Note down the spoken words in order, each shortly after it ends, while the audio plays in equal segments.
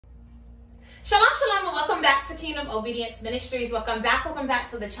Shalom, shalom, and welcome back to Kingdom Obedience Ministries. Welcome back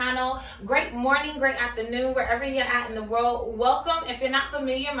to the channel. Great morning, great afternoon, wherever you're at in the world. Welcome. If you're not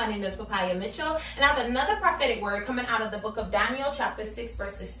familiar, my name is Papaya Mitchell, and I have another prophetic word coming out of the book of Daniel, chapter 6,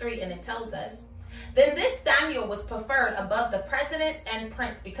 verses 3, and it tells us, "Then this Daniel was preferred above the presidents and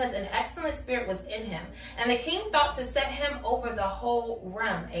prince because an excellent spirit was in him. And the king thought to set him over the whole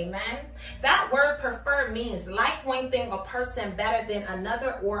realm." Amen. That word preferred means like one thing or person better than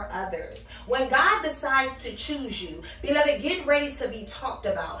another or others. When God decides to choose you, beloved, get ready to be talked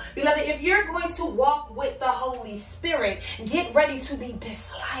about. Beloved, if you're going to walk with the Holy Spirit, get ready to be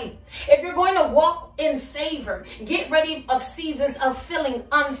disliked. If you're going to walk in favor, get ready of seasons of feeling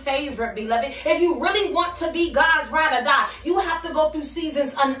unfavored, beloved. If you really want to be God's ride or die, you have to go through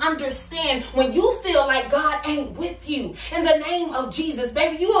seasons and understand when you feel like God ain't with you. In the name of Jesus,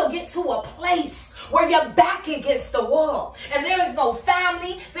 baby, you will get to a place where you're back against the wall. And there is no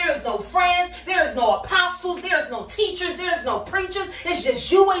family, there is no friends, there is no apostles, there is no teachers, there is no preachers. It's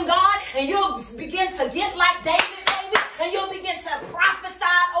just you and God, and you'll begin to get like David, baby, and you'll begin to prophesy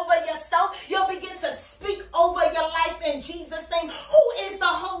over yourself. You'll begin to speak over your life in Jesus' name. Who is the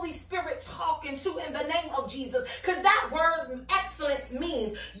Holy Spirit talking to in the name of Jesus? Because that word excellence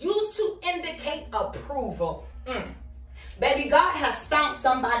means used to indicate approval. Baby, God has found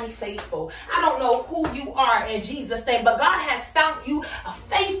somebody faithful. I don't know who you are in Jesus' name, but God has found you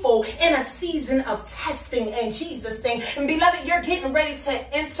faithful in a season of testing in Jesus' name. And beloved, you're getting ready to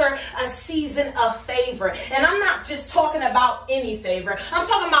enter a season of favor. And I'm not just talking about any favor. I'm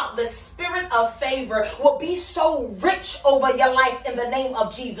talking about the spirit of favor will be so rich over your life in the name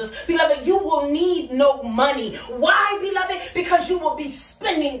of Jesus. Beloved, you will need no money. Why, beloved? Because you will be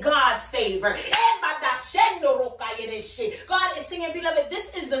spending God's favor. God is saying, beloved, this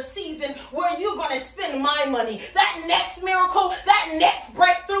is the season where you're going to spend my money. That next miracle, that next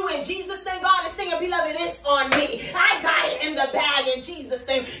breakthrough in Jesus' name, God is saying, beloved, it's on me. I got it in the bag in Jesus'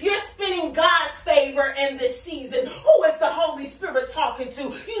 name. You're spending God's favor in this season. Who is the Holy Spirit talking to?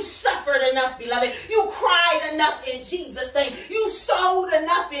 You suffered enough, beloved. You cried enough in Jesus' name. You sowed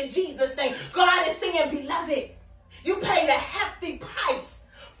enough in Jesus' name. God is saying, beloved, you paid a hefty price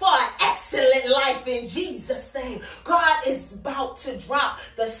for an excellent life in Jesus' name. God is about to drop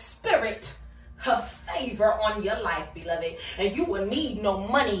the spirit of favor on your life, beloved. And you will need no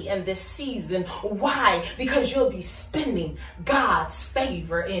money in this season. Why? Because you'll be spending God's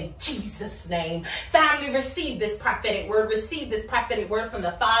favor in Jesus' name. Family, receive this prophetic word. Receive this prophetic word from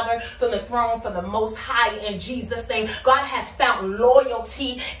the Father, from the throne, from the Most High in Jesus' name. God has found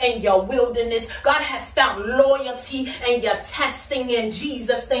loyalty in your wilderness. God has found loyalty in your testing in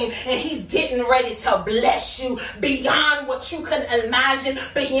Jesus' name. And He's getting ready to bless you beyond what you can imagine,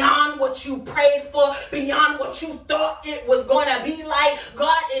 beyond what you prayed for, beyond what you thought it was going to be like.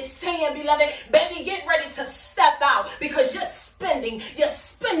 God is saying, beloved, baby, get ready to step out because you're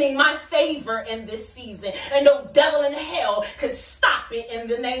spending my favor in this season, and no devil in hell could stop it in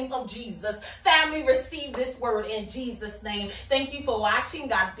the name of Jesus. Family, receive this word in Jesus' name. Thank you for watching.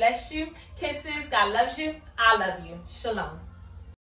 God bless you. Kisses. God loves you. I love you. Shalom.